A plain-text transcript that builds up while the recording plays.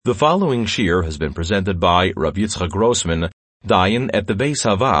The following shir has been presented by Rav Yitzchak Grossman, Dayan at the Beis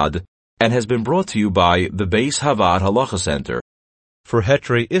Havad, and has been brought to you by the Beis Havad Halacha Center. For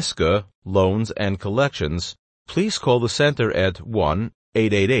Hetrei Iska, loans and collections, please call the center at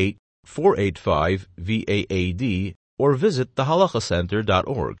 1-888-485-VAAD or visit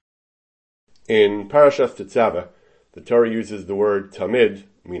thehalachacenter.org. In Parashas Tetzaveh, the Torah uses the word tamid,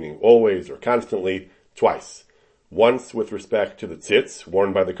 meaning always or constantly, twice. Once with respect to the tzitz,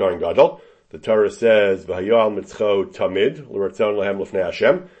 worn by the Kohen Gadol. The Torah says, V'hayal mitzcho tamid, l'ratzon lahem l'fnei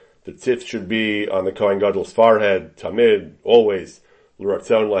Hashem. The tzitz should be on the Kohen Gadol's forehead, tamid, always,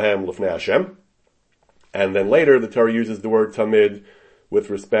 l'ratzon lahem l'fnei Hashem. And then later, the Torah uses the word tamid with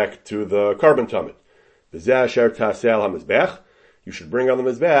respect to the carbon tamid. V'zeh asher ta'aseh al hamizbech. You should bring on the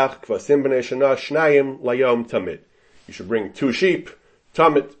mizbech, kvasim b'nei shana shnayim layom tamid. You should bring 2 sheep,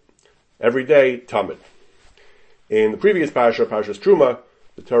 tamid, every day, tamid. In the previous parasha, Parashas Truma,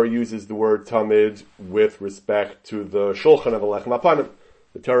 the Torah uses the word tamid with respect to the shulchan of the lechem hapanim.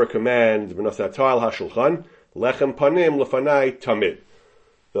 The Torah commands, v'nosat ta'al hashulchan, lechem panim lefanai tamid.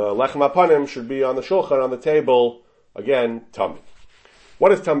 The lechem hapanim should be on the shulchan, on the table, again, tamid.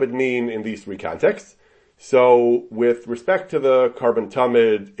 What does tamid mean in these 3 contexts? So, with respect to the carbon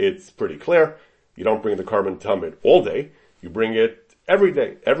tamid, it's pretty clear. You don't bring the carbon tamid all day. You bring it every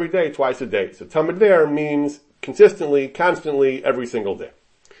day, twice a day. So tamid there means consistently, constantly, every single day.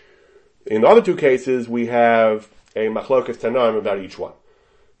 In the other 2 cases, we have a machlokas tanaim about each one.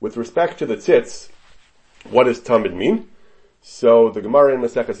 With respect to the tzitz, what does tamid mean? So the Gemara in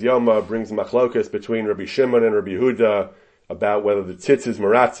Maseches Yoma brings machlokas between Rabbi Shimon and Rabbi Yehuda about whether the tzitz is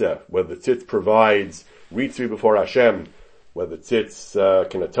meratzeh, whether the tzitz provides ritzui before Hashem, whether the tzitz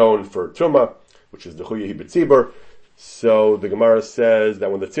can atone for tumah, which is the chuyahi b'tzibur. So the Gemara says that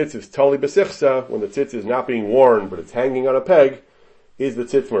when the tzitz is tali b'sichsa, when the tzitz is not being worn but it's hanging on a peg, is the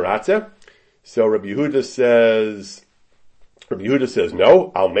tzitz meratzeh? So Rabbi Yehuda says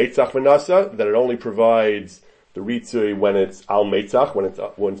no, al meitzach v'nasa, that it only provides the ritzui when it's al meitzach, when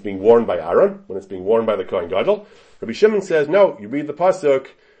it's being worn by Aaron, when it's being worn by the Kohen Gadol. Rabbi Shimon says no, you read the pasuk,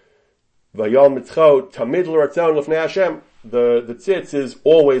 vayal mitzcho tamid l'ratzon l'fnei Hashem, the tzitz is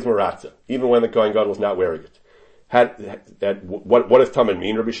always meratzeh, even when the Kohen Gadol is not wearing it. What does tamid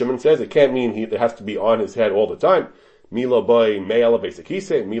mean? Rabbi Shimon says it can't mean it has to be on his head all the time. Milo boy me'ala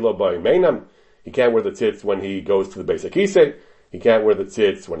beisakise, milo boy meinam. He can't wear the tzitz when he goes to the beisakise. He can't wear the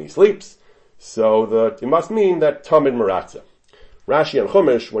tzitz when he sleeps. So it must mean that tamid meratzeh. Rashi and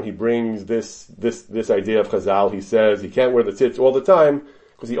Chumash, when he brings this idea of Chazal, he says he can't wear the tzitz all the time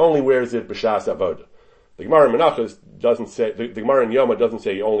because he only wears it b'shas avodah. The Gemara in Menachos doesn't say, the Gemara in Yoma doesn't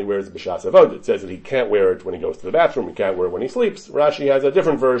say he only wears it b'shas avodah. It says that he can't wear it when he goes to the bathroom, he can't wear it when he sleeps. Rashi has a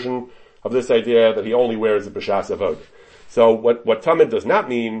different version of this idea that he only wears it b'shas avodah. So what tamid does not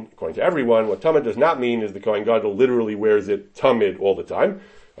mean, according to everyone, what tamid does not mean is the Kohen Gadol literally wears it tamid all the time.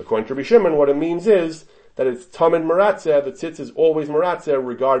 According to Rabbi Shimon, what it means is that it's tamid meratzeh, the tzitz is always meratzeh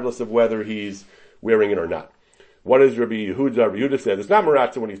regardless of whether he's wearing it or not. What does Rabbi Yehuda? Rabbi Yehuda says it's not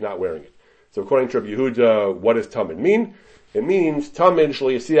meratzeh when he's not wearing it. So according to Rabbi Yehuda, what does tamid mean? It means tamid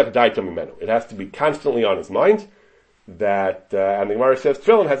shlo yasiach daitam mimenu. It has to be constantly on his mind. And the Gemara says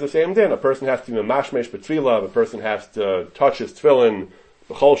tefillin has the same din. A person has to be mashmesh b'tefillah. A person has to touch his tefillin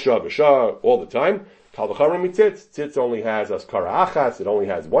b'chol shah b'shah all the time. Kal v'chamer mitzitz. Tzitz only has askara achas. It only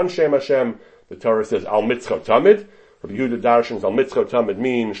has one Shem Hashem. The Torah says al mitzcho tamid. Rabbi Yehuda darshans al mitzcho tamid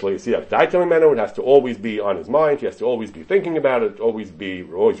means shlo yasiach daitam mimenu. It has to always be on his mind. He has to always be thinking about it. Always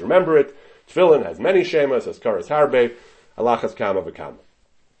remember it. Tefillin has many shemas, askaras harbe, alachas kama v'kama.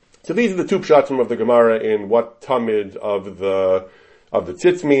 So these are the 2 pshatim of the Gemara in what tamid of the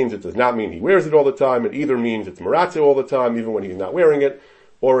tzitz means. It does not mean he wears it all the time. It either means it's meratzeh all the time, even when he's not wearing it,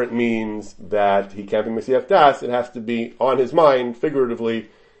 or it means that he can't be mesiach das. It has to be on his mind, figuratively.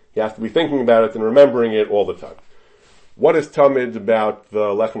 He has to be thinking about it and remembering it all the time. What is tamid about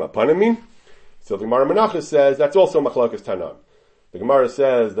the lechem hapanim mean? So the Gemara Menachos says that's also machlokas tanam. The Gemara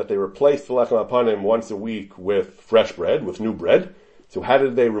says that they replaced the lechem hapanim once a week with fresh bread, with new bread. So how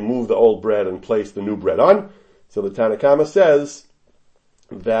did they remove the old bread and place the new bread on? So the Tanna Kama says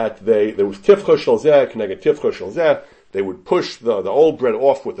that there was tifcha shel zeh k'neged tifcha shel zeh. They would push the old bread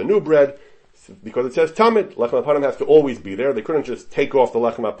off with the new bread because it says tamid. Lechem hapanim has to always be there. They couldn't just take off the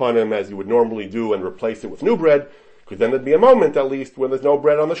lechem hapanim as you would normally do and replace it with new bread, because then there'd be a moment at least when there's no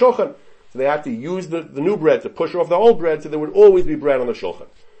bread on the shulchan. So they had to use the new bread to push off the old bread so there would always be bread on the shulchan.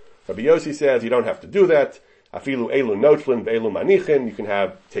 Rabbi Yossi says you don't have to do that. Afilu elu notlin ve'elu manichin. You can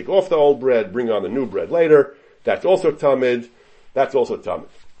take off the old bread, bring on the new bread later. That's also tamid.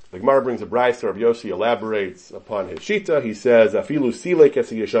 The Gemara brings a brayso. Rabbi Yossi elaborates upon his shita. He says, "Afilu silek es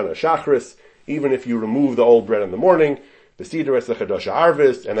yeshana shachris." Even if you remove the old bread in the morning, the seder es chadasha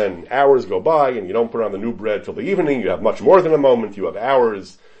arvis, and then hours go by, and you don't put on the new bread till the evening, you have much more than a moment. You have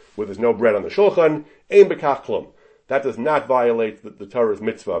hours where there's no bread on the shulchan. Ein bekach klum. That does not violate the Torah's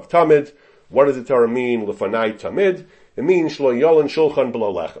mitzvah of tamid. What does the Torah mean? Lefanai tamid. It means shlo yolin shulchan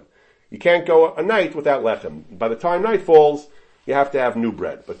below lechem. You can't go a night without lechem. By the time night falls, you have to have new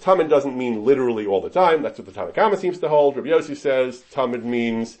bread. But tamid doesn't mean literally all the time. That's what the Tanna Kama seems to hold. Rabbi Yossi says tamid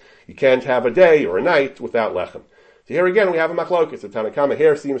means you can't have a day or a night without lechem. So here again we have a machlokes. The Tanna Kama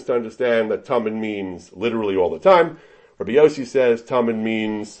here seems to understand that tamid means literally all the time. Rabbi Yossi says tamid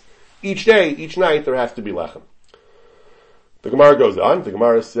means each day, each night there has to be lechem. The Gemara goes on. The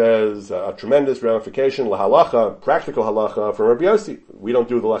Gemara says a tremendous ramification, lahalacha, practical halacha from Rabbi Yossi. We don't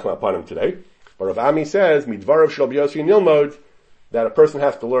do the lechem apanim today. But Rav Ami says, midvarav shel Rabbi Yossi nilmod, that a person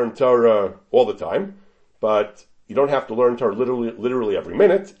has to learn Torah all the time, but you don't have to learn Torah literally every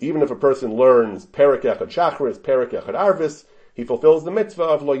minute. Even if a person learns Perek Echad Shachris, Perek Echad Arvis, he fulfills the mitzvah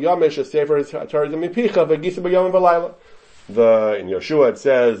of lo yamish a sefer Torah mipicha v'gisa b'yom v'layla. In Yeshua it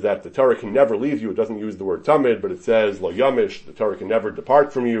says that the Torah can never leave you. It doesn't use the word tamid, but it says lo yamish, the Torah can never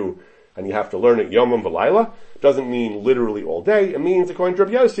depart from you, and you have to learn it yomim v'layla. It doesn't mean literally all day. It means, according to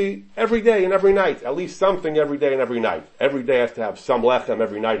Rabbi Yossi, every day and every night. At least something every day and every night. Every day has to have some lechem,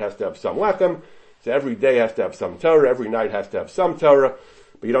 every night has to have some lechem. So every day has to have some Torah, every night has to have some Torah,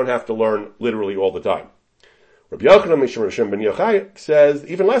 but you don't have to learn literally all the time. Rabbi Yochanan Mishra Hashem ben Yochai says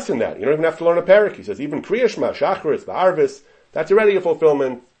even less than that. You don't even have to learn a parak. He says even Kriya Shema, Shachris, V'arvis, that's already a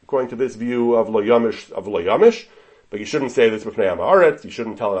fulfillment, according to this view of Lo Yamish, but you shouldn't say this b'fnei Amaretz. You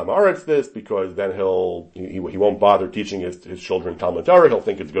shouldn't tell an Amaretz this, because then he won't bother teaching his children Talmud Torah. He'll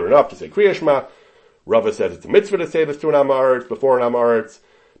think it's good enough to say Kriya Shema. Rava says it's a mitzvah to say this to an Amaretz, before an Amaretz,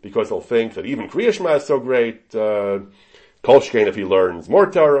 because he'll think that even Kriya Shema is so great, Kol Shkein if he learns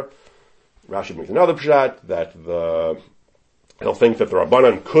more Torah. Rashi brings another pshat, that he'll think that the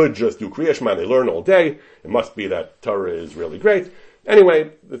Rabbanan could just do Kriya Shema, they learn all day. It must be that Torah is really great. Anyway,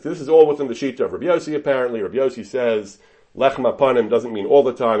 this is all within the sheet of Rabbi Yossi apparently. Rabbi Yossi says, Lechem Apanim doesn't mean all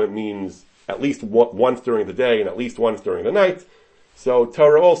the time, it means at least once during the day and at least once during the night. So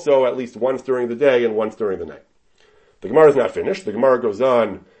Torah also at least once during the day and once during the night. The Gemara is not finished. The Gemara goes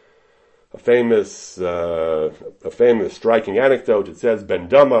on, a famous striking anecdote. It says, Ben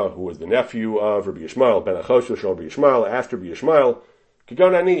Dama, who was the nephew of Rabbi Yishmael, Ben Achoshu shel Rabbi Yishmael, asked Rabbi Yishmael,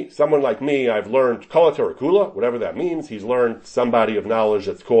 Kigonani, someone like me, I've learned Kol HaTorah Kula, whatever that means. He's learned some body of knowledge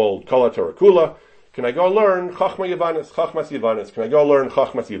that's called Kol HaTorah Kula. Can I go learn Chachmas Yavanis? Can I go learn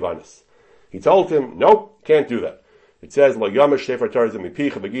Chachmas Yavanis? He told him, nope, can't do that. It says, Lo Yamish Sefer Torah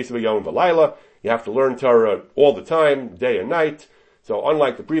Zemipicha B'gisa B'yom V'layla. You have to learn Torah all the time, day and night. So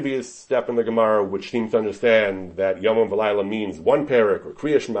unlike the previous step in the Gemara, which seems to understand that Yom V'layla means one parak or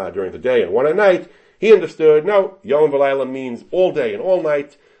Kriya Shema during the day and one at night, he understood, no, Yom V'layla means all day and all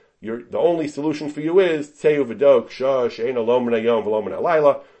night. The only solution for you is Tzeyu V'dok Shah She'eino Lo Min HaYom V'lo Min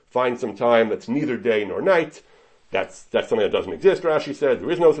HaLayla. Find some time that's neither day nor night. That's something that doesn't exist, Rashi said.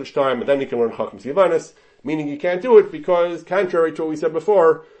 There is no such time, and then you can learn Chachmas Yavanis, meaning you can't do it because, contrary to what we said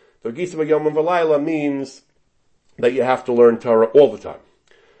before, the Gisa B'yom V'layla means that you have to learn Torah all the time.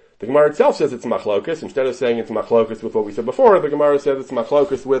 The Gemara itself says it's machlokus. Instead of saying it's machlokus with what we said before, the Gemara says it's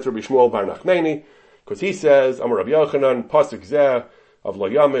machlokus with Rabbi Shmuel bar Nachmani, because he says, Amar Rabbi Yochanan, pasuk zeh of Lo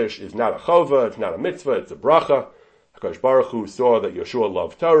Yamish is not a chova, it's not a mitzvah, it's a bracha. HaKadosh Baruch Hu saw that Yeshua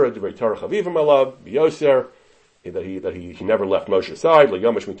loved Torah, Divrei Torah Chavivim alav, B'yoser, that he never left Moshe's side, Lo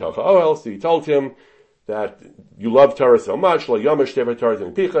Yamish mitocha ohel, so he told him that you love Torah so much, Lo Yamish Divrei Torah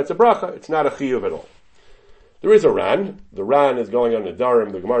Zemipicha, it's a bracha, it's not a chiyuv at all. There is a Ran. The Ran is going on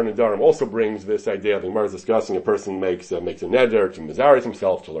Nedarim. The Gemara Nedarim also brings this idea. The Gemara is discussing a person makes a neder to mizaris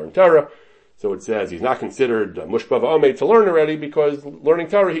himself to learn Torah. So it says he's not considered mushba v'omed to learn already, because learning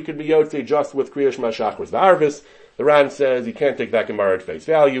Torah he could be yotzei just with Kriya Shema Shachris v'arvis. The Ran says you can't take that Gemara at face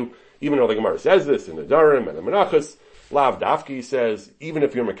value, even though the Gemara says this in Nedarim and the Menachos. Lav Dafki says even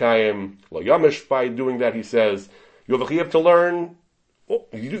if you're Mekayim Lo Yamish by doing that, he says you have a chiyuv to learn.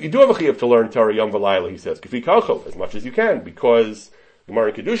 You do have a chiyuv to learn Torah Yom V'layla, he says, K'fi Kalcho, as much as you can, because the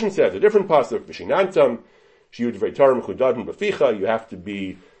Gemara in Kedushin says, a different pasuk, V'shinantam, Shiyud V'rei Torah M'chudadin B'ficha, you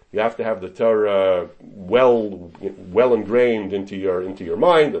have to have the Torah well ingrained into your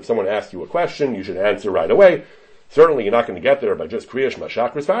mind. If someone asks you a question, you should answer right away. Certainly you're not going to get there by just Kriya Shema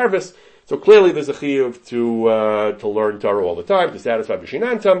Shachris V'arvis. So clearly there's a chiyuv to learn Torah all the time, to satisfy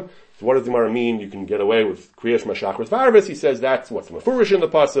V'shinantam. So what does the Gemara mean? You can get away with Kriya Shema Shachris V'arvis. He says that's what's mefurish in the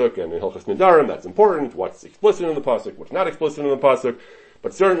pasuk, and in Hilchos Nedarim that's important. What's explicit in the pasuk, what's not explicit in the pasuk.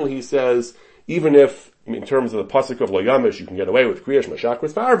 But certainly he says, even if, in terms of the pasuk of Lo Yamish, you can get away with Kriyash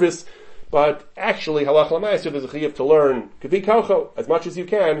Mashakris V'Arvis, but actually, Halach L'Maaseh, there's a chiyuv to learn Kavi Kocho as much as you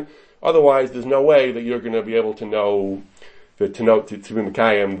can. Otherwise, there's no way that you're going to be able to know, to be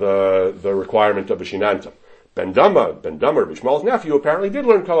Mekayim the requirement of a Shinantam. Ben Damar, Bishmal's nephew, apparently did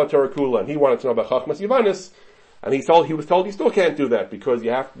learn Kol HaTorah Kula, and he wanted to know about Chachmas Yavanis, and he was told he still can't do that because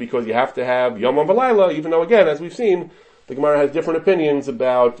you have to have Yom V'Layla, even though again, as we've seen, the Gemara has different opinions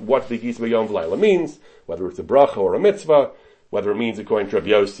about what the Yisba Yom V'Layla means, whether it's a bracha or a mitzvah, whether it means, according to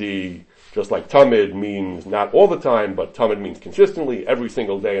Rabbi Yossi, just like Tamid means not all the time, but Tamid means consistently, every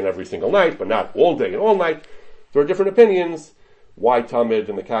single day and every single night, but not all day and all night. There are different opinions. Why Tamid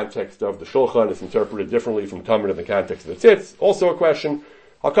in the context of the Shulchan is interpreted differently from Tamid in the context of the Tzitz. Also a question.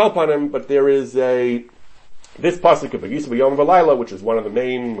 I'll call upon him, but there is this pasuk of Yisba Yom V'Layla, which is one of the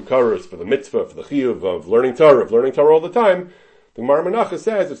main makaros for the mitzvah, for the chiyuv of learning Torah all the time. The Gemara Menachos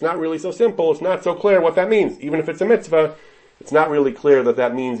says it's not really so simple, it's not so clear what that means. Even if it's a mitzvah, it's not really clear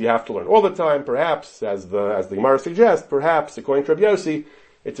that means you have to learn all the time. Perhaps, as the Gemara suggests, perhaps, according to Rabbi Yossi,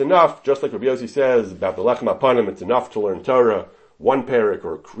 it's enough, just like Rabbi Yossi says about the Lechem HaPanim, it's enough to learn Torah, one parak,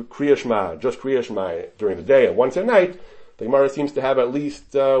 or Kriya Shema, just Kriya Shema during the day and once at night. The Gemara seems to have at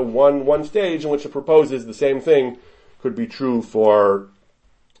least one stage in which it proposes the same thing could be true for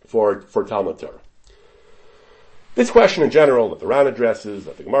Talmud Torah. This question in general that the Ran addresses,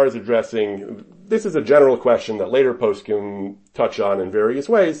 that the Gemara is addressing, this is a general question that later poskim touch on in various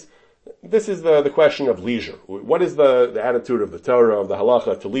ways. This is the question of leisure. What is the attitude of the Torah, of the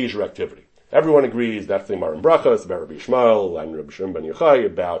halacha, to leisure activity? Everyone agrees that's the Gemara in Brachos, about Rabbi Yishmael and Rabbi Shimon ben Yochai,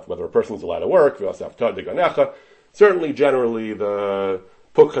 about whether a person is allowed to work, certainly, generally, the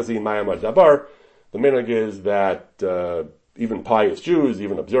Pukhazi Mayamad Dabar, the minhag is that even pious Jews,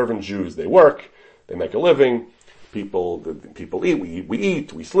 even observant Jews, they work, they make a living. People eat, we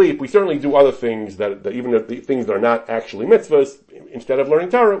eat, we sleep, we certainly do other things that even if the things that are not actually mitzvahs, instead of learning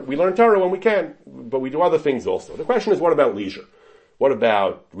Torah, we learn Torah when we can, but we do other things also. The question is, what about leisure? What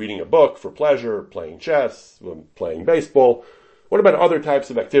about reading a book for pleasure, playing chess, playing baseball? What about other types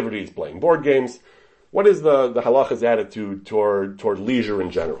of activities, playing board games? What is the halacha's attitude toward leisure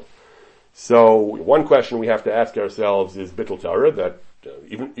in general? So, one question we have to ask ourselves is Bittul Torah, that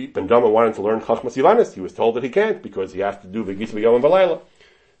even Ben Dama wanted to learn Chachmas Yavanis. He was told that he can't because he has to do V'Yisba Yom V'Layla.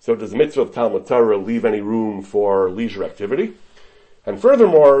 So does the mitzvah of Talmud Torah leave any room for leisure activity? And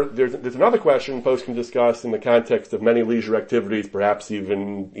furthermore, there's another question folks can discuss in the context of many leisure activities, perhaps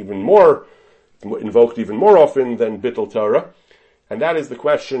even more, invoked even more often than Bittul Torah, and that is the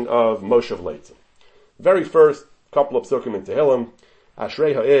question of Moshav Leitzim. Very first couple of psukim in Tehillim,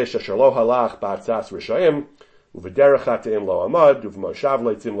 Ashrei ha'esh asher lo halach ba'atzas rishayim, Uvederech ha'teim lo amad, uv'moshav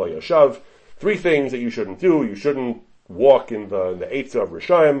leitzim lo yashav. Three things that you shouldn't do. You shouldn't walk in the Eitzah of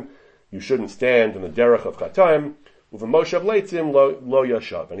Rishayim. You shouldn't stand in the derech of Chataim. Uv'moshav leitzim lo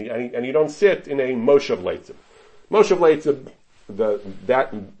yashav. And you don't sit in a moshav leitzim. Moshav leitzim,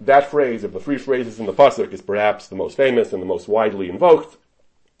 that phrase of the three phrases in the pasuk is perhaps the most famous and the most widely invoked.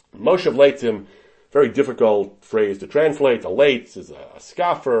 Moshav leitzim, very difficult phrase to translate. A leitz is a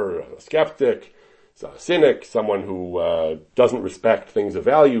scoffer, a skeptic, a cynic, someone who doesn't respect things of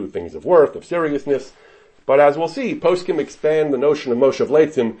value, things of worth, of seriousness. But as we'll see, poskim expand the notion of Moshav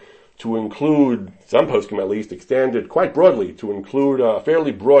Leitzim to include, some poskim at least, extended quite broadly to include a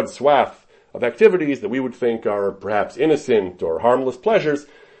fairly broad swath of activities that we would think are perhaps innocent or harmless pleasures.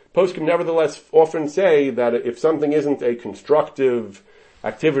 Poskim nevertheless often say that if something isn't a constructive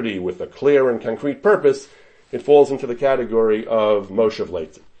activity with a clear and concrete purpose, it falls into the category of Moshav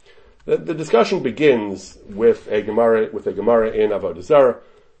Leitzim. The discussion begins with a Gemara in Avodah Zarah.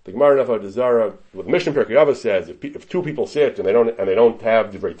 The Gemara in Avodah Zarah, what the Mishnah Pirkei Avos says, if two people sit and they don't have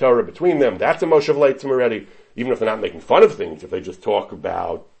Divrei Torah between them, that's a Moshav Leitzim already. Even if they're not making fun of things, if they just talk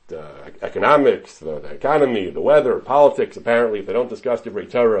about economics, the economy, the weather, politics, apparently, if they don't discuss Divrei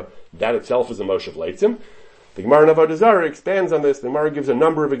Torah, that itself is a Moshav Leitzim. The Gemara in Avodah Zarah expands on this. The Gemara gives a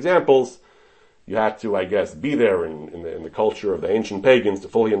number of examples. You had to, I guess, be there in the culture of the ancient pagans to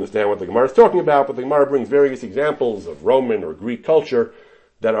fully understand what the Gemara is talking about, but the Gemara brings various examples of Roman or Greek culture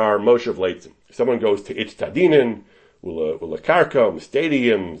that are Moshav Leitzim. If someone goes to Itch Tadinin, Ula Karkom,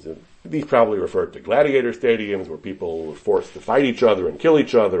 stadiums, these probably refer to gladiator stadiums where people were forced to fight each other and kill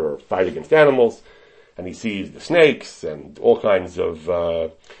each other or fight against animals, and he sees the snakes and all kinds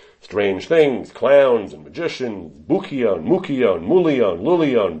of strange things, clowns and magicians, Bukion, Mukion, Mulion,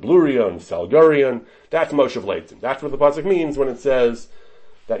 Lulion, Blurion, Salgurion. That's Moshav Leitzim. That's what the pasuk means when it says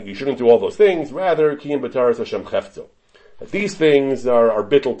that you shouldn't do all those things, rather, Kiyim B'Taras Hashem Chefzo. That these things are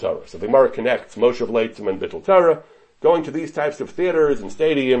Bittul Torah. So the Gemara connects Moshav Leitzim and Bittul Torah. Going to these types of theaters and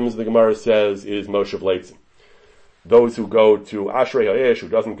stadiums, the Gemara says, is Moshe Leitzim. Those who go to Ashrei Ha'ish, who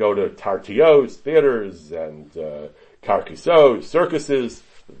doesn't go to tartios, theaters, and karkisos, circuses,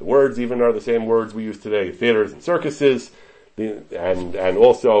 the words even are the same words we use today, theaters and circuses, and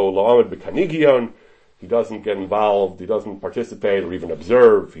also La'amad B'Kanigion, he doesn't get involved, he doesn't participate or even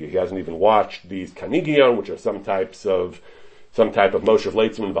observe, he hasn't even watched these Kanigion, which are some type of Moshe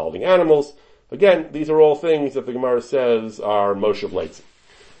Leitzim involving animals. Again, these are all things that the Gemara says are Moshe Leitzim.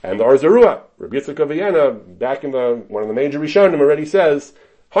 And the Arzarua, Rabbi Yitzchak of Vienna, back in one of the major Rishonim already says,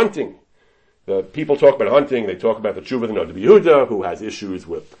 hunting. The people talk about hunting, they talk about the Tshuva of Rabbi Yehuda, who has issues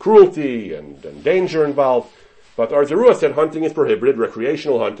with cruelty and danger involved. But the Arzarua said hunting is prohibited,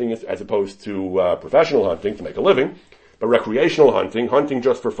 recreational hunting as opposed to professional hunting to make a living. But recreational hunting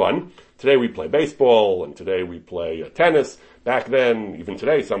just for fun. Today we play baseball, and today we play tennis. Back then, even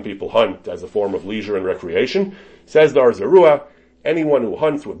today, some people hunt as a form of leisure and recreation. Says the Arzarua, anyone who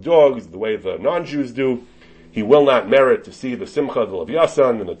hunts with dogs, the way the non-Jews do, he will not merit to see the Simcha of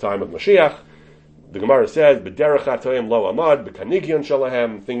Yasan in the time of Mashiach. The Gemara says, B'derech ha'toim lo amad, b'kanigyon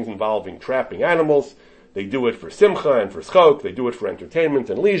shalahem, things involving trapping animals. They do it for Simcha and for Schok, they do it for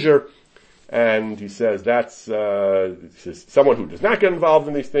entertainment and leisure. And he says that's someone who does not get involved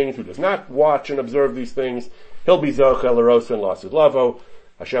in these things, who does not watch and observe these things, he'll be Zoch el Erosa and Lasid Lavo.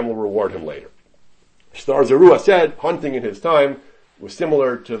 Hashem will reward him later. Shtar Zarua said hunting in his time was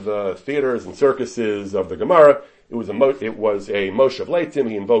similar to the theaters and circuses of the Gemara. It was a Moshe Leitzim.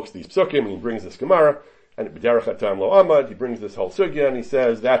 He invokes these psukim, he brings this Gemara, and B'derech hatam lo amad, he brings this whole sugya, and he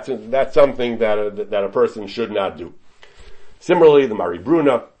says that's something that a person should not do. Similarly, the Mari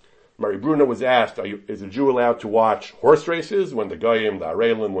Bruna was asked, is a Jew allowed to watch horse races when the Goyim, the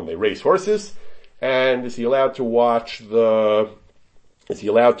Arelim, when they race horses? And is he allowed to watch the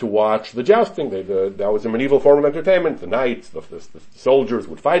jousting? That was a medieval form of entertainment. The knights, the soldiers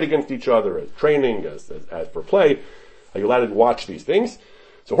would fight against each other as training, as for play. Are you allowed to watch these things?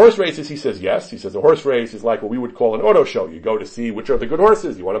 So horse races, he says yes. He says a horse race is like what we would call an auto show. You go to see which are the good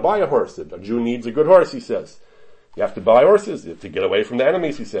horses. You want to buy a horse. A Jew needs a good horse, he says. You have to buy horses to get away from the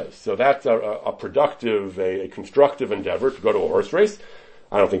enemies, he says. So that's a productive, a constructive endeavor to go to a horse race.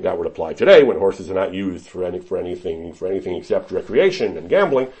 I don't think that would apply today when horses are not used for anything except recreation and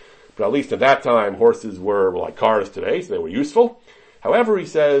gambling. But at least at that time, horses were like cars today, so they were useful. However, he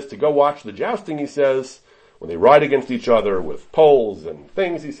says, to go watch the jousting, he says, when they ride against each other with poles and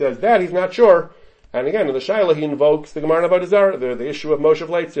things, he says, that he's not sure. And again, in the Shaila, he invokes the Gemara Avodah Zarah, the issue of Moshe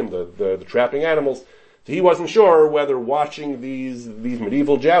Leitzim, the trapping animals. So he wasn't sure whether watching these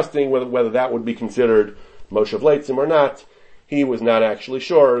medieval jousting, whether that would be considered Moshe Leitzim or not. He was not actually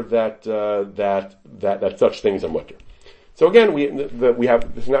sure that such things are mutter. So again, we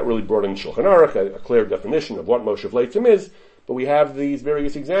have, this is not really brought in Shulchan Aruch, a clear definition of what Moshe Leitzim is, but we have these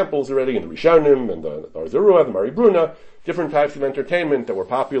various examples already in the Rishonim and the Arzarua, the Mari Bruna, different types of entertainment that were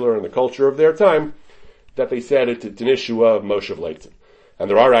popular in the culture of their time, that they said it's an issue of Moshe Leitzim. And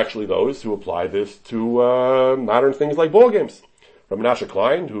there are actually those who apply this to modern things like ball games. Rabbi Menashe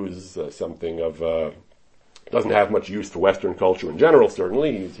Klein, who's something of doesn't have much use for Western culture in general,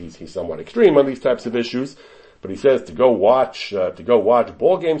 certainly. He's somewhat extreme on these types of issues. But he says to go watch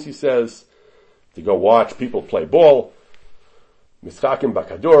ball games, he says, to go watch people play ball, Mischakim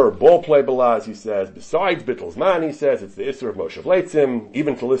Bakadur, ball play balaz, he says, besides Bittul Zman, he says, it's the Isser of Moshe Leitzim,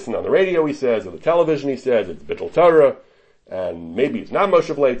 even to listen on the radio, he says, or the television, he says, it's Bittul Torah, and maybe it's not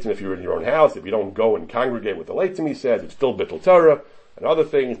Moshe Leitzim if you're in your own house, if you don't go and congregate with the Leitzim, he says, it's still Bittul Torah, and other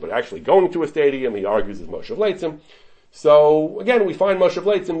things, but actually going to a stadium, he argues, is Moshe Leitzim. So, again, we find Moshe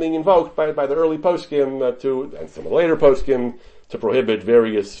Leitzim being invoked by the early poskim and some of the later poskim to prohibit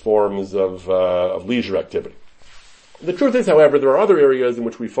various forms of leisure activity. The truth is, however, there are other areas in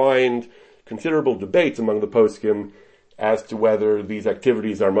which we find considerable debates among the poskim as to whether these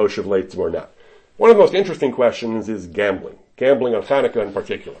activities are Moshe Leitzim or not. One of the most interesting questions is gambling on Hanukkah in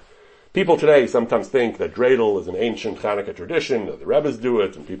particular. People today sometimes think that dreidel is an ancient Hanukkah tradition, that the Rebbes do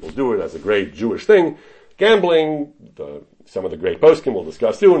it, and people do it as a great Jewish thing. Gambling, some of the great poskim we'll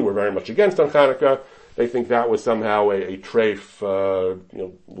discuss soon, were very much against on Hanukkah. They think that was somehow a treif,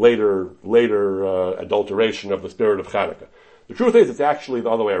 later adulteration of the spirit of Hanukkah. The truth is, it's actually the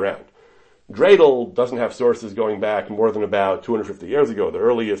other way around. Dreidel doesn't have sources going back more than about 250 years ago. The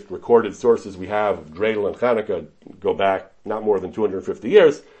earliest recorded sources we have of dreidel and Hanukkah go back not more than 250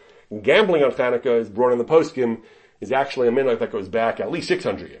 years. Gambling on Hanukkah is brought in the poskim is actually a minhag that goes back at least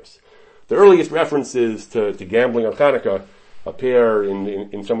 600 years. The earliest references to gambling on Hanukkah appear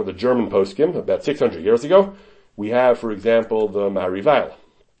in some of the German poskim about 600 years ago. We have, for example, the Maharivail.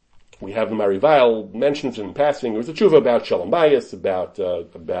 We have the Marival mentions in passing. It was a tshuva about Shalom Bayis, about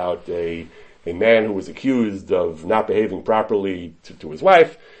a man who was accused of not behaving properly to his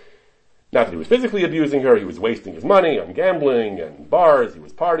wife. Not that he was physically abusing her, he was wasting his money on gambling and bars, he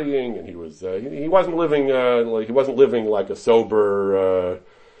was partying, and he wasn't living like a sober,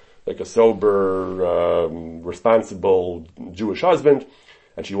 responsible Jewish husband.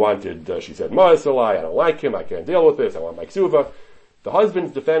 And she said, Ma'asalai, I don't like him, I can't deal with this, I want my ksuva. The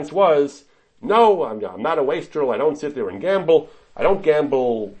husband's defense was, no, I'm not a wastrel, I don't sit there and gamble. I don't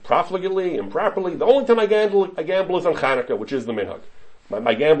gamble profligately, improperly. The only time I gamble is on Chanukah, which is the minhag.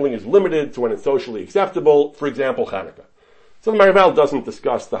 My gambling is limited to when it's socially acceptable, for example, Chanukah. So the Marival doesn't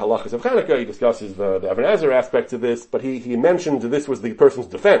discuss the halachas of Chanukah, he discusses the Even HaEzer aspects of this, but he mentioned this was the person's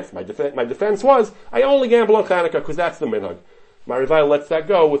defense. My defense was, I only gamble on Chanukah because that's the minhag. Marival lets that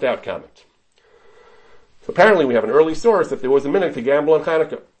go without comment. So apparently we have an early source that there was a minhag to gamble on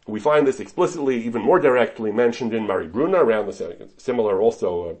Chanukah. We find this explicitly, even more directly mentioned in Mari Bruna, around the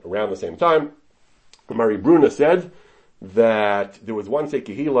same time. Mari Bruna said that there was once a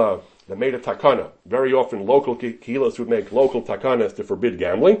kehila that made a takana. Very often local kehilas would make local takanas to forbid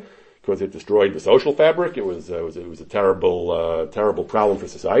gambling because it destroyed the social fabric. It was a terrible problem for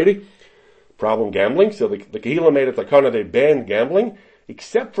society. Problem gambling. So the kehila made a takana, they banned gambling,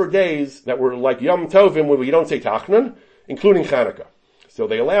 except for days that were like Yom Tovim where you don't say tachnan, including Chanukah. So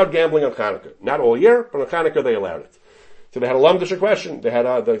they allowed gambling on Chanukah. Not all year, but on Chanukah they allowed it. So they had a lamdisha question. They had,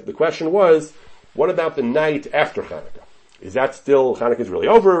 the question was, what about the night after Chanukah? Is that still, Chanukah is really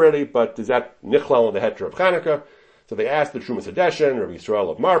over already, but is that nichlal in the heter of Chanukah? So they asked the Trumas Hadeshen, Rabbi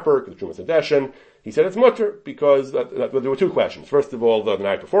Yisrael of Marburg, the Trumas Hadeshen. He said it's mutter, because there were two questions. First of all, the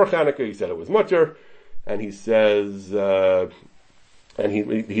night before Chanukah, he said it was mutter, and he says, and he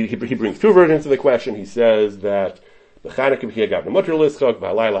brings two versions to the question. He says that the Chanukah b'chiyah gavna mutter lischok,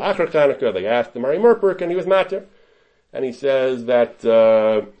 v'halayla achar Chanukah, they asked the Mari Merpurk, and he was matter. And he says that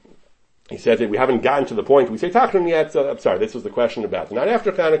we haven't gotten to the point we say Tachnun yet, so I'm sorry, this was the question about the night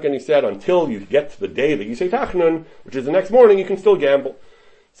after Chanukah, and he said until you get to the day that you say Tachnun, which is the next morning, you can still gamble.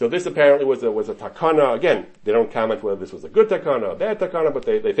 So this apparently was a takana. Again, they don't comment whether this was a good takana, a bad takana, but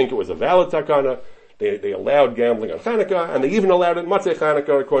they think it was a valid takana. They allowed gambling on Chanukah, and they even allowed it Matzei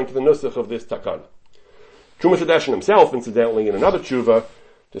Chanukah according to the nusach of this takana. Trumas Hadeshen himself, incidentally, in another tshuva,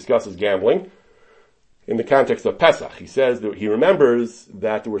 discusses gambling in the context of Pesach. He says that he remembers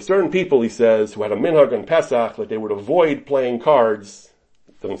that there were certain people, he says, who had a minhag on Pesach, that they would avoid playing cards.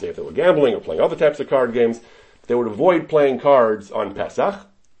 It doesn't say if they were gambling or playing other types of card games. They would avoid playing cards on Pesach.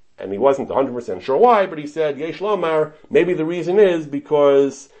 And he wasn't 100% sure why, but he said, Yesh Lomar, maybe the reason is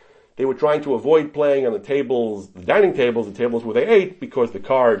because they were trying to avoid playing on the dining tables, the tables where they ate, because the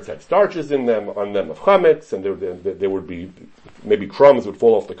cards had starches on them of chametz, and there would be, maybe crumbs would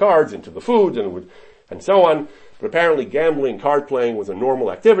fall off the cards into the food, and so on. But apparently gambling, card playing was a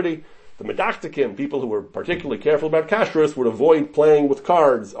normal activity. The medaktikim, people who were particularly careful about kashrus, would avoid playing with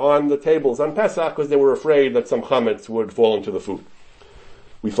cards on the tables on Pesach because they were afraid that some chametz would fall into the food.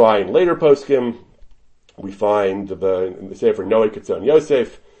 We find later poskim, we find in the Sefer Noah Ketzon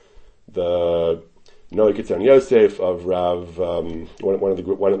Yosef, the Noah Ketzon Yosef of Rav, one of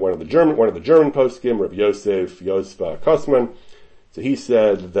the German poskim, Rav Yosef Kosman. So he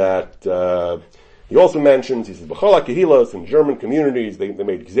said that, he also mentions, he says, B'chol HaKehilos, in German communities, they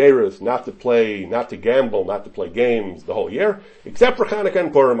made gzeros not to gamble, not to play games the whole year, except for Chanukah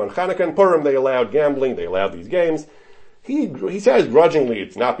and Purim. On Chanukah and Purim, they allowed gambling, they allowed these games. He says grudgingly,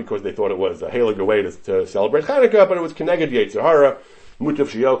 it's not because they thought it was a heilige way to celebrate Chanukah, but it was keneged Yetzer Hara, mutav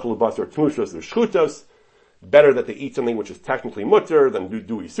sheyochel basar tmushos v'shchutos. Better that they eat something which is technically mutter than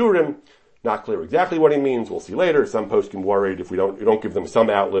do isurim. Not clear exactly what he means. We'll see later. Some poskim worried if we don't give them some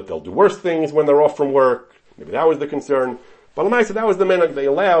outlet, they'll do worse things when they're off from work. Maybe that was the concern. But Lamaisa, that was the minhag they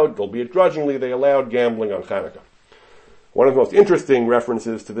allowed, albeit grudgingly, they allowed gambling on Chanukah. One of the most interesting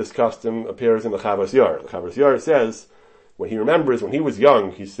references to this custom appears in the Chavos Yair. The Chavos Yair says, when he remembers when he was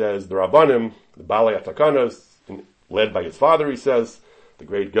young, he says, the Rabbanim, the Balei Atakanos, led by his father, he says, the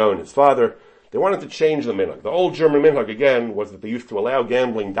great Gaon, his father, they wanted to change the minhag. The old German minhag, again, was that they used to allow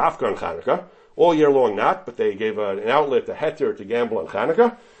gambling dafka on Chanukah, all year long not, but they gave an outlet, a heter, to gamble on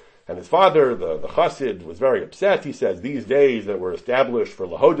Chanukah. And his father, the Chassid, was very upset. He says, these days that were established for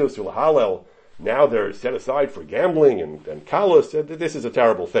Lahodos or Lahalel, now they're set aside for gambling and kalos. This is a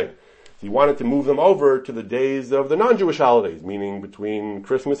terrible thing. So he wanted to move them over to the days of the non-Jewish holidays, meaning between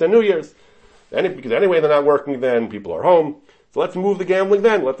Christmas and New Year's. Because anyway they're not working then, people are home. So let's move the gambling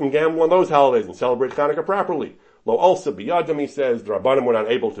then. Let them gamble on those holidays and celebrate Chanukah properly. Lo also biyadam, he says, the Rabbanim were not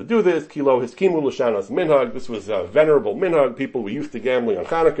able to do this. Kilo hiskimu l'shanas minhag. This was a venerable minhag. People were used to gambling on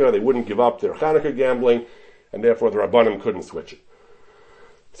Hanukkah. They wouldn't give up their Hanukkah gambling, and therefore the Rabbanim couldn't switch it.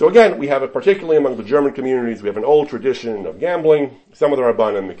 So again, we have it particularly among the German communities. We have an old tradition of gambling. Some of the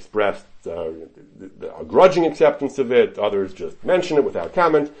Rabbanim expressed a grudging acceptance of it. Others just mention it without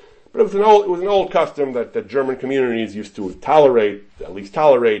comment. But it was an old custom that German communities used to at least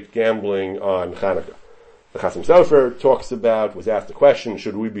tolerate gambling on Hanukkah. The Chassam Sofer was asked the question,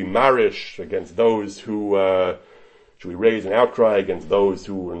 should we be marish against those who, should we raise an outcry against those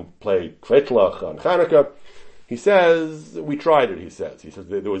who play kvetlach on Hanukkah? He says, we tried it, he says. He says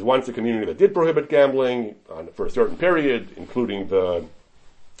there was once a community that did prohibit gambling for a certain period, including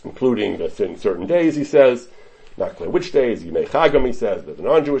certain days, he says. Not clear which days, Yimei Chagam, he says, the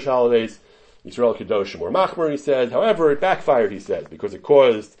non-Jewish holidays. Yisrael Kedoshim were machmer, he says. However, it backfired, he says, because it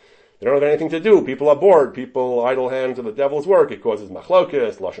caused, they don't have anything to do. People are bored. People idle hands to the devil's work. It causes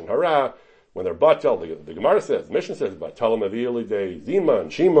machlokas, lashon hara. When they're batal, the Gemara says, the Mishnah says, batalim avili de zima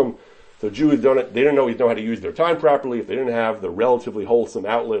and shimam. So Jews they don't always know how to use their time properly. If they didn't have the relatively wholesome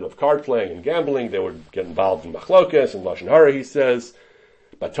outlet of card playing and gambling, they would get involved in machlokas and lashon hara, he says.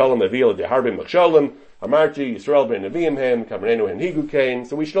 Batalim avili de harbim machsholim. Amarti Yisrael ben Neviim hem Kamerenu hen higu kain.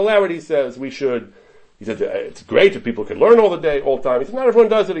 So we should allow it. He says we should. He says it's great if people could learn all the time. He says not everyone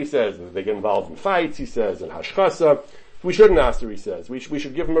does it. He says they get involved in fights. He says and hashchasa. We shouldn't ask her. He says we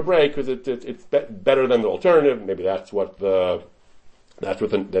should give them a break because it's better than the alternative. Maybe that's what the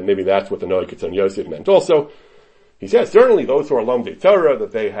Noach Kitzon Yosef meant. Also, he says certainly those who are lomdei Torah,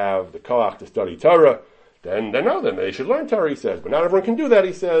 that they have the koach to study Torah, then they should learn Torah. He says, but not everyone can do that.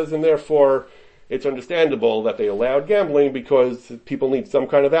 He says, and therefore it's understandable that they allowed gambling because people need some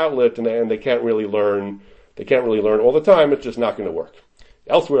kind of outlet and they can't really learn all the time. It's just not going to work.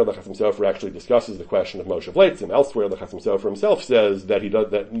 Elsewhere, the Chassam Sofer actually discusses the question of Moshe Vleitzim. Elsewhere, the Chassam Sofer himself says that he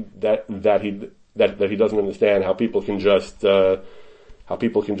doesn't understand how people can just engage.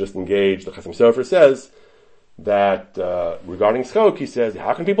 The Chassam Sofer says that, regarding Schok, he says,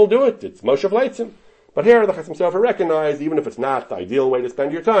 how can people do it? It's Moshe Vleitzim. But here, the Chassam Sofer recognized, even if it's not the ideal way to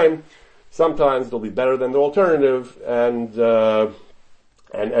spend your time, sometimes it'll be better than the alternative, and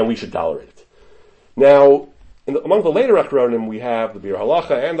we should tolerate it. Now, among the later Achronim, we have the Bir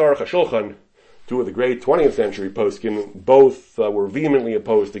Halacha and the Aruch HaShulchan, two of the great 20th century poskim. Both were vehemently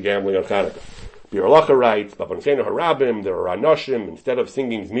opposed to gambling on Hanukkah. Bir Halacha writes, "B'Avonseinu harabim, there are anoshim, instead of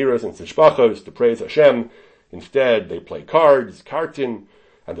singing zmiros and tzishbachos to praise Hashem, instead they play cards, kartin,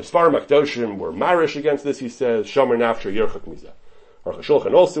 and the Sfarim HaKadoshim were marish against this," he says, "Shomer nafsher yerchak mizah." Aruch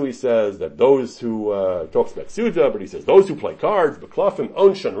HaShulchan also, he says, that those who, talks about Suda, but he says, those who play cards, B'klafim,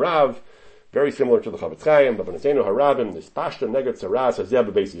 Onshan Rav, very similar to the Chavetz Chaim, B'Avonseinu harabim, Nispashta negat saras hazeh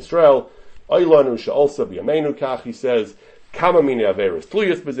b'beis Yisrael, Oilanu she'alsa b'yameinu kach, he says, Kama mini averis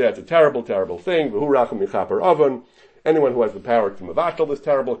tluyas b'zeh, it's a terrible, terrible thing, V'hu racham yichaper avon, anyone who has the power to mevatel this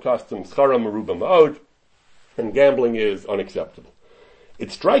terrible custom, Scharam meruba ma'od, and gambling is unacceptable.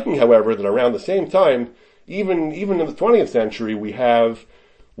 It's striking, however, that around the same time, even in the 20th century, we have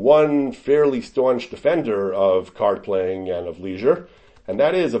one fairly staunch defender of card playing and of leisure, and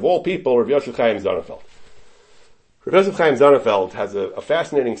that is, of all people, Rav Yosef Chaim Sonnenfeld. Rav Yosef Chaim Sonnenfeld has a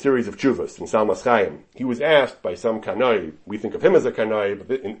fascinating series of tshuvas in Salmas Chaim. He was asked by some kanoi, we think of him as a kanoi,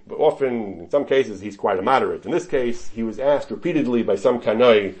 but often, in some cases, he's quite a moderate. In this case, he was asked repeatedly by some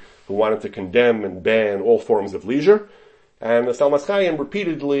kanoi who wanted to condemn and ban all forms of leisure, and the Salmas Chaim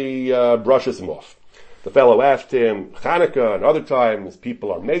repeatedly brushes him off. The fellow asked him, Chanukah and other times,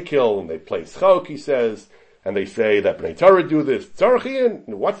 people are makil and they play schok, he says, and they say that Bnei Torah do this. Tzarachian,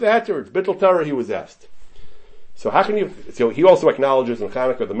 what's the hatter? It's bittul Torah, he was asked. So he also acknowledges in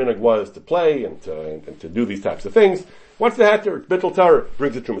Chanukah the minhag was to play and to do these types of things. What's the hatter? It's bittul Torah.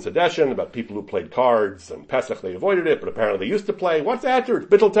 Brings it to Trumas Hadeshen about people who played cards and Pesach, they avoided it, but apparently they used to play. What's the hatter? It's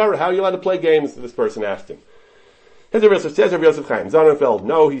bittul Torah. How are you allowed to play games? This person asked him. Says Rav Yosef Chaim Sonnenfeld,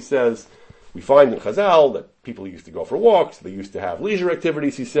 no, he says, we find in Chazal that people used to go for walks, they used to have leisure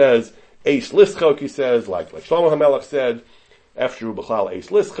activities, he says, Eis Lischok, he says, like Shlomo HaMelech said, Efshu B'chlal Eis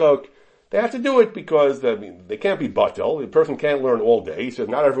Lischok. They have to do it because they can't be batal. The person can't learn all day. He says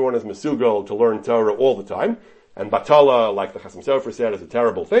not everyone is mesugal to learn Torah all the time. And batala, like the Chassam Sofer said, is a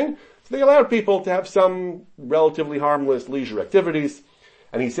terrible thing. So they allowed people to have some relatively harmless leisure activities.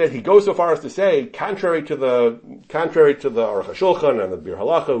 And he said, he goes so far as to say, contrary to the Aruch HaShulchan and the Bir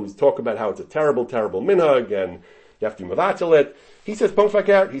Halacha, who talk about how it's a terrible, terrible minhag, and you have to mevatel it. He says, Pong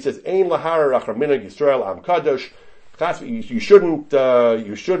Fakar, he says, Ein lahar achar minhag Yisrael am kadosh. You shouldn't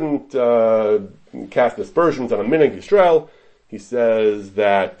cast aspersions on a minhag Yisrael. He says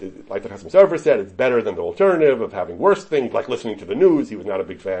that, like the Chasam Sofer said, it's better than the alternative of having worse things, like listening to the news. He was not a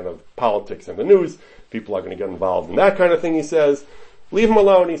big fan of politics and the news. People are going to get involved in that kind of thing, he says. Leave them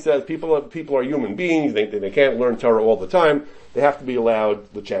alone, he says. People are human beings. They can't learn Torah all the time. They have to be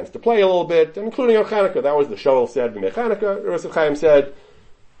allowed the chance to play a little bit, and including on Chanukah. That was the Shoel said, B'nei Chanukah. Rav Yosef Chaim said,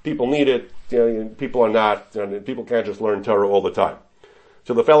 people need it. People can't just learn Torah all the time.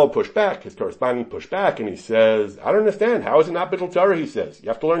 So the fellow pushed back, his correspondent pushed back, and he says, I don't understand. How is it not Bittul Torah, he says. You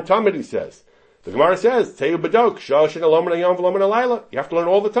have to learn Talmud, he says. The Gemara says, Teyu B'dok, Shosh Shalom Yom V'Lom Alayla. You have to learn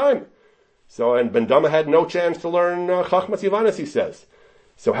all the time. So, and Ben Dama had no chance to learn Chachmas Yivanis, he says.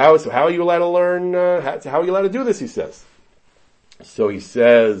 So how are you allowed to learn, how are you allowed to do this, he says. So he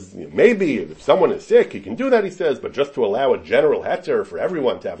says, maybe if someone is sick, he can do that, he says, but just to allow a general heter for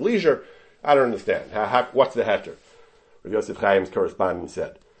everyone to have leisure, I don't understand. What's the heter? Rav Yosef Chaim's correspondent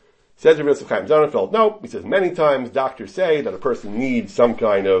said. Says Rav Yosef Chaim Sonnenfeld, no, he says many times doctors say that a person needs some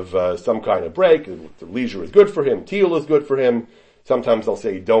kind of break. The leisure is good for him. Tiyul is good for him. Sometimes they'll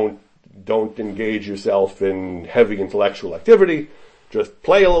say don't engage yourself in heavy intellectual activity. Just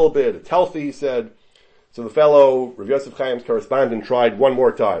play a little bit. It's healthy, he said. So the fellow, Rav Yosef Chaim's correspondent, tried one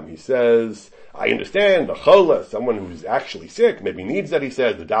more time. He says, I understand the chola, someone who's actually sick, maybe needs that, he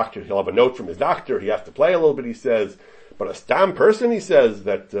says. The doctor, he'll have a note from his doctor. He has to play a little bit, he says. But a stam person, he says,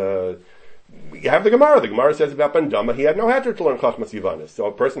 that, you have the Gemara. The Gemara says about Ben Dama, he had no heter to learn Chachmas Yivanis. So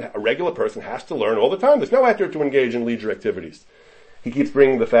a regular person has to learn all the time. There's no heter to engage in leisure activities. He keeps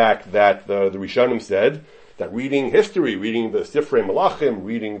bringing the fact that the Rishonim said that reading history, reading the Sifrei Malachim,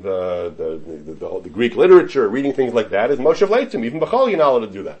 reading the Greek literature, reading things like that is Moshe Leitzim. Even B'chol you're not allowed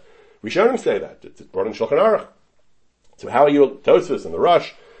to do that. Rishonim say that. It's brought in Shulchan Aruch. So how are you, Tosfos and the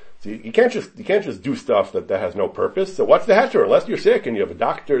Rush? So you can't just do stuff that has no purpose. So what's the heter? Unless you're sick and you have a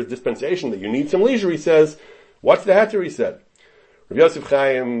doctor's dispensation that you need some leisure, he says, what's the heter, he said. Rav Yosef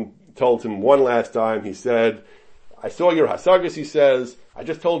Chaim told him one last time, he said, I saw your hasagas, he says, I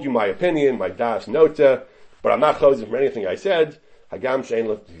just told you my opinion, my das nota, but I'm not chozim from anything I said. Hagam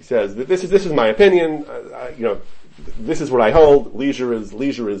shein, he says, this is my opinion, this is what I hold, leisure is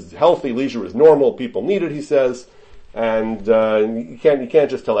healthy, leisure is normal, people need it, he says. And you can't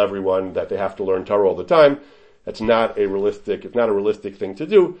just tell everyone that they have to learn Torah all the time. It's not a realistic thing to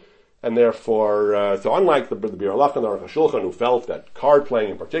do. And therefore, so unlike the Bir Alach and the Aruch HaShulchan, who felt that card playing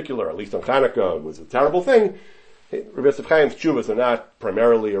in particular, at least on Chanukah, was a terrible thing, Rav Yosef Chaim's tshuvas are not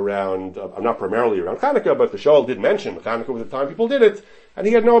primarily around Chanukah, but the Shoel did mention Chanukah was the time people did it, and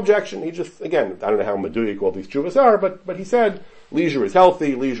he had no objection. He just, again, I don't know how meduyik all these tshuvas are, but he said, leisure is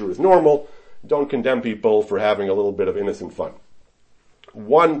healthy, leisure is normal. Don't condemn people for having a little bit of innocent fun.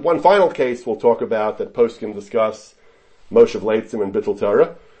 One final case we'll talk about that poskim discuss, Moshe Leitzim and Bittul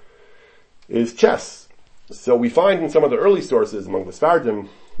Torah, is chess. So we find in some of the early sources among the Sfardim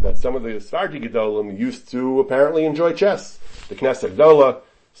that some of the Sfardi Gedolim used to apparently enjoy chess. The Knesset Gdola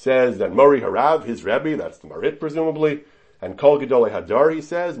says that Mori Harav, his Rebbe, that's the Marit presumably, and Kol Gedolei Hadar, he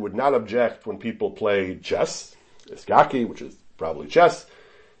says, would not object when people played chess, Iskaki, which is probably chess.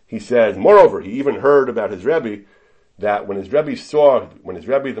 He says, moreover, he even heard about his Rebbe, that when his Rebbe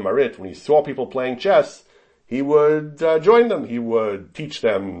the Marit, when he saw people playing chess, he would join them. He would teach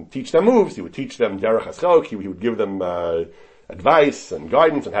them moves. He would teach them derech haschok. He would give them advice and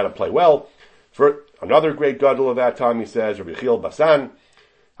guidance on how to play well. For another great gadol of that time, he says, Rabbi Yechiel Basan,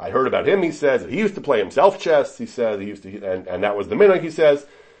 I heard about him, he says, that he used to play himself chess. He says, and that was the minhag, he says.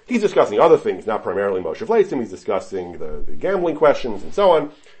 He's discussing other things, not primarily Moshe Leitzim. He's discussing the gambling questions and so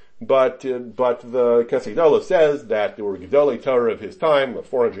on. But the Knesset Gdola says that there were Gedolei Torah of his time,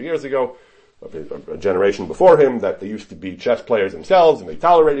 400 years ago, of a generation before him, that they used to be chess players themselves, and they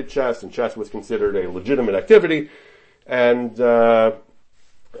tolerated chess, and chess was considered a legitimate activity, and that's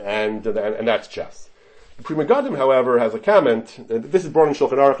chess. The Pri Megadim, however, has a comment. This is brought in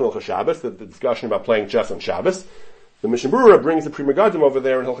Shulchan Aruch and Hilchos Shabbos, the discussion about playing chess on Shabbos. The Mishnah Berurah brings the Pri Megadim over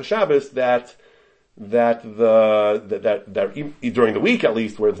there in Hilchos Shabbos that during the week at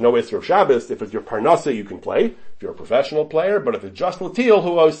least, where there's no Isser of Shabbos, if it's your Parnasa, you can play, if you're a professional player, but if it's just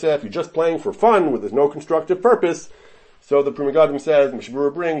Latil, if you're just playing for fun, where there's no constructive purpose, so the Pri Megadim says, Mishnah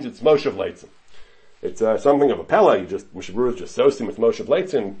Berurah brings, it's Moshe Leitzim. It's something of a Pella. Mishnah Berurah is just sosim with Moshe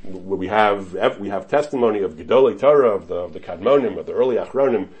Leitzim, where we have testimony of Gedolei Torah, of the Kadmonim, of the early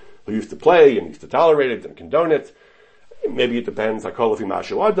Achronim, who used to play and used to tolerate it and condone it. Maybe it depends. Hakol Lefi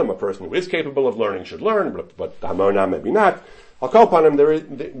Mashu Adam, a person who is capable of learning should learn, but Hamona maybe not. I'll call upon him.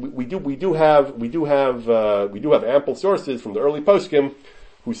 We do have ample sources from the early poskim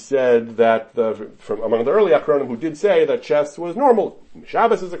who said that from among the early Achronim who did say that chess was normal.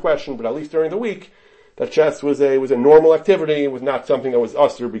 Shabbos is a question, but at least during the week, that chess was a normal activity. It was not something that was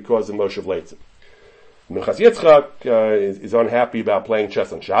usher because of Moshe Leitzim. Minchas Yitzchak is unhappy about playing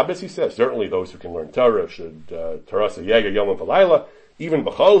chess on Shabbos, he says. Certainly those who can learn Torah should Tarasa Yega Yom V'Layla. Even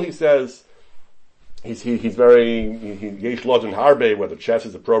B'chol, he says, he's very Yesh Lodin Harbe, whether chess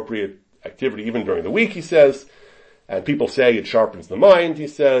is appropriate activity even during the week, he says. And people say it sharpens the mind, he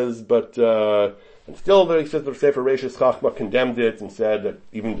says, but and still, he says the Sefer Reishis Chachma condemned it and said that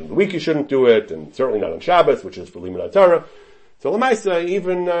even in the week you shouldn't do it, and certainly not on Shabbos, which is for Limud Torah. So Lamaisa,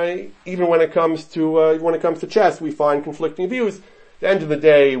 even when it comes to chess, we find conflicting views. At the end of the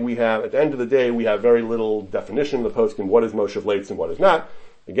day, we have very little definition in the poskim what is Moshe Leitz and what is not.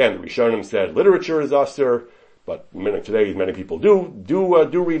 Again, the Rishonim said literature is asur, but today many people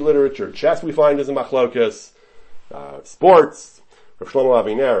do read literature. Chess we find is a machlokas. Sports. Rav Shlomo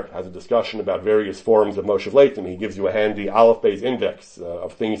Aviner has a discussion about various forms of Moshe Leitz, and he gives you a handy Aleph Beis index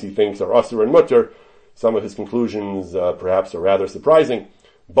of things he thinks are asur and mutter. Some of his conclusions, perhaps, are rather surprising.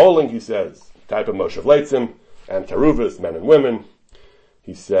 Bowling, he says, type of Moshe Leitzim, and Taruvas, men and women.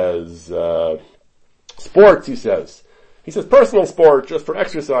 He says, sports, he says personal sport, just for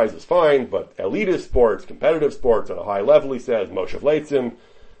exercise is fine, but elitist sports, competitive sports at a high level, he says, Moshe Leitzim,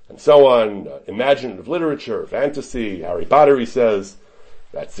 and so on. Imaginative literature, fantasy, Harry Potter, he says,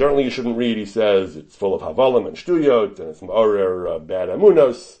 that certainly you shouldn't read, he says, it's full of havalim and shtuyot, and it's ma'orer bad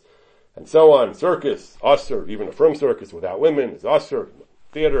amunos, and so on. Circus, Osir, even a frum circus without women is Osir.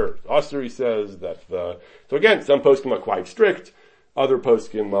 Theater, Osir, he says, so again, some poskim are quite strict, other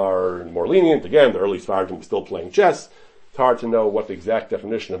poskim are more lenient. Again, the early Sfardim were still playing chess. It's hard to know what the exact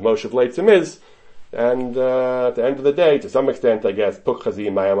definition of Moshe Leitzim is, and at the end of the day, to some extent, I guess, Puk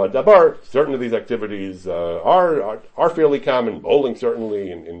Chazim Mayamad Dabar, certain of these activities are fairly common, bowling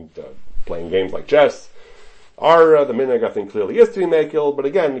certainly, and playing games like chess. The minhag, I think, clearly is to be makil, but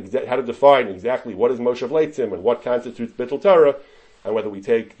again, how to define exactly what is Moshe Leitzim and what constitutes Bittul Torah, and whether we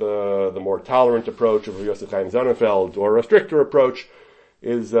take the more tolerant approach of Yosef Chaim Sonnenfeld or a stricter approach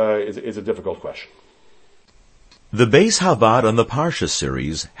is a difficult question. The Beis Havad on the Parsha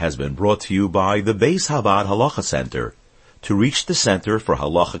series has been brought to you by the Beis Havad Halacha Center. To reach the Center for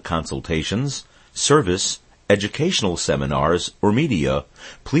Halacha consultations, service, educational seminars, or media,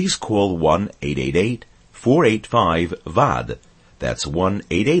 please call 1-888-485-VAD. That's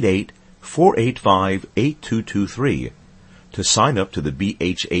 1-888-485-8223. To sign up to the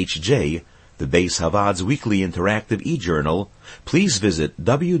BHHJ, the Beis Havad's weekly interactive e-journal, please visit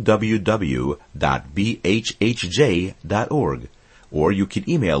www.bhhj.org, or you can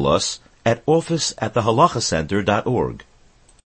email us at office@thehalachacenter.org.